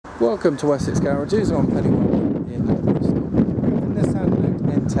Welcome to Wessex Garages on Pennywell in Bristol. The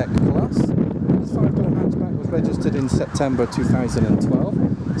Nissan N-Tec Plus. This 5-door hatchback was registered in September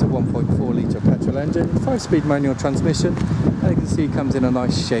 2012. It's a 1.4 litre petrol engine, 5-speed manual transmission, and you can see it comes in a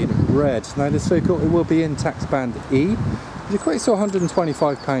nice shade of red. Now this vehicle, it will be in tax band E. It equates to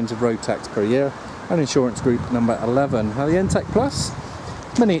 £125 of road tax per year, and insurance group number 11. Now the N-Tec Plus,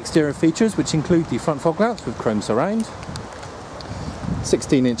 many exterior features which include the front fog lamps with chrome surround,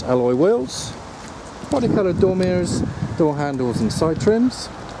 16-inch alloy wheels, body coloured door mirrors, door handles and side trims,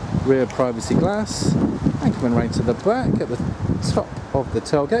 rear privacy glass, and coming right to the back at the top of the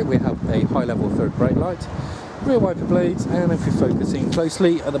tailgate we have a high level third brake light, rear wiper blades, and if you're focusing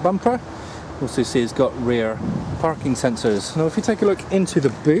closely at the bumper, you'll also see it's got rear parking sensors. Now if you take a look into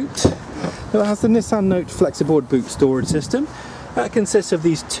the boot, it has the Nissan Note flexiboard boot storage system. That consists of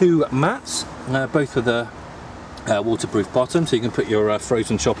these two mats, both with a waterproof bottom, so you can put your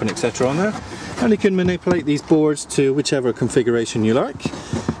frozen shopping etc. on there, and you can manipulate these boards to whichever configuration you like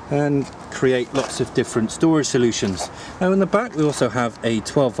and create lots of different storage solutions. Now in the back we also have a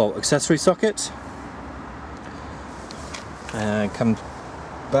 12-volt accessory socket, and come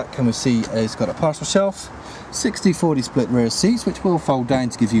back and we see it's got a parcel shelf, 60/40 split rear seats which will fold down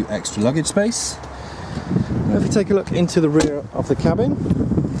to give you extra luggage space. Now if you take a look into the rear of the cabin,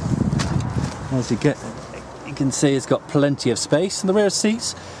 as you can see it's got plenty of space, and the rear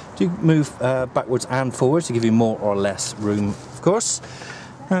seats do move backwards and forwards to give you more or less room, of course.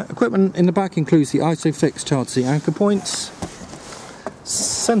 Equipment in the back includes the ISOFIX child seat anchor points,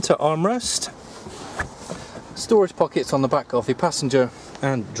 centre armrest, storage pockets on the back of the passenger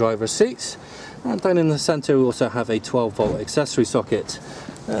and driver seats, and down in the centre we also have a 12-volt accessory socket.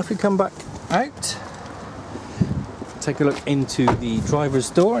 If we come back out, take a look into the driver's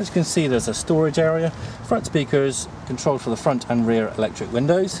door. As you can see, there's a storage area, front speakers, controlled for the front and rear electric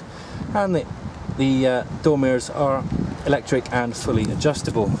windows, and the door mirrors are electric and fully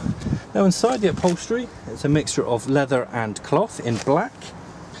adjustable. Now inside the upholstery, it's a mixture of leather and cloth in black.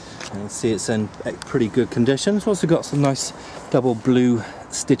 And you can see it's in pretty good condition. It's also got some nice double blue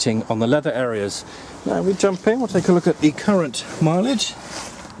stitching on the leather areas. Now we jump in, we'll take a look at the current mileage,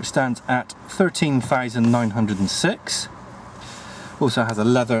 which stands at 13,906. Also has a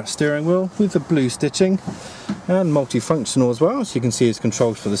leather steering wheel with the blue stitching and multifunctional as well. So you can see it's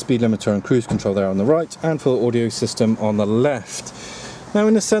controlled for the speed limiter and cruise control there on the right, and for the audio system on the left. Now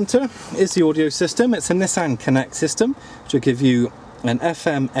in the centre is the audio system. It's a Nissan Connect system, which will give you an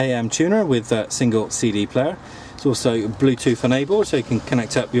FM AM tuner with a single CD player. It's also Bluetooth enabled, so you can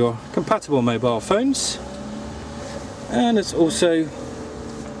connect up your compatible mobile phones, and it's also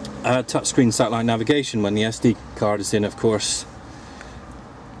touchscreen satellite navigation when the SD card is in, of course.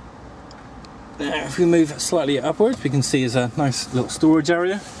 Now if we move slightly upwards, we can see there's a nice little storage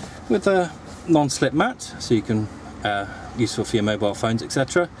area with a non-slip mat, so you can useful for your mobile phones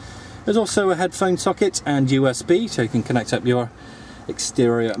etc. There's also a headphone socket and USB, so you can connect up your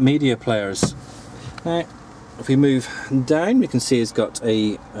exterior media players. Now if we move down, we can see it's got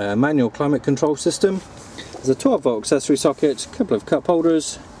a manual climate control system. There's a 12-volt accessory socket, a couple of cup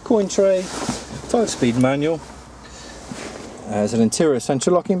holders, coin tray, 5-speed manual. There's an interior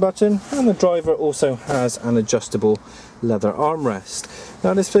central locking button, and the driver also has an adjustable leather armrest.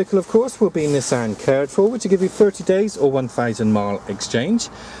 Now this vehicle of course will be Nissan cared for, which will give you 30 days or 1,000 mile exchange.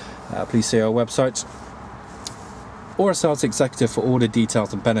 Please see our website or a sales executive for all the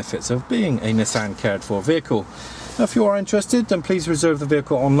details and benefits of being a Nissan cared for vehicle. Now if you are interested, then please reserve the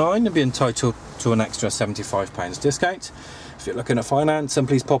vehicle online and be entitled to an extra £75 discount. If you're looking at finance, then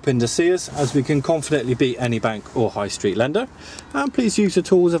please pop in to see us, as we can confidently beat any bank or high street lender. And please use the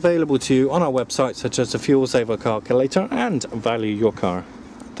tools available to you on our website, such as the Fuel Saver calculator and Value Your Car.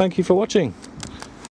 Thank you for watching.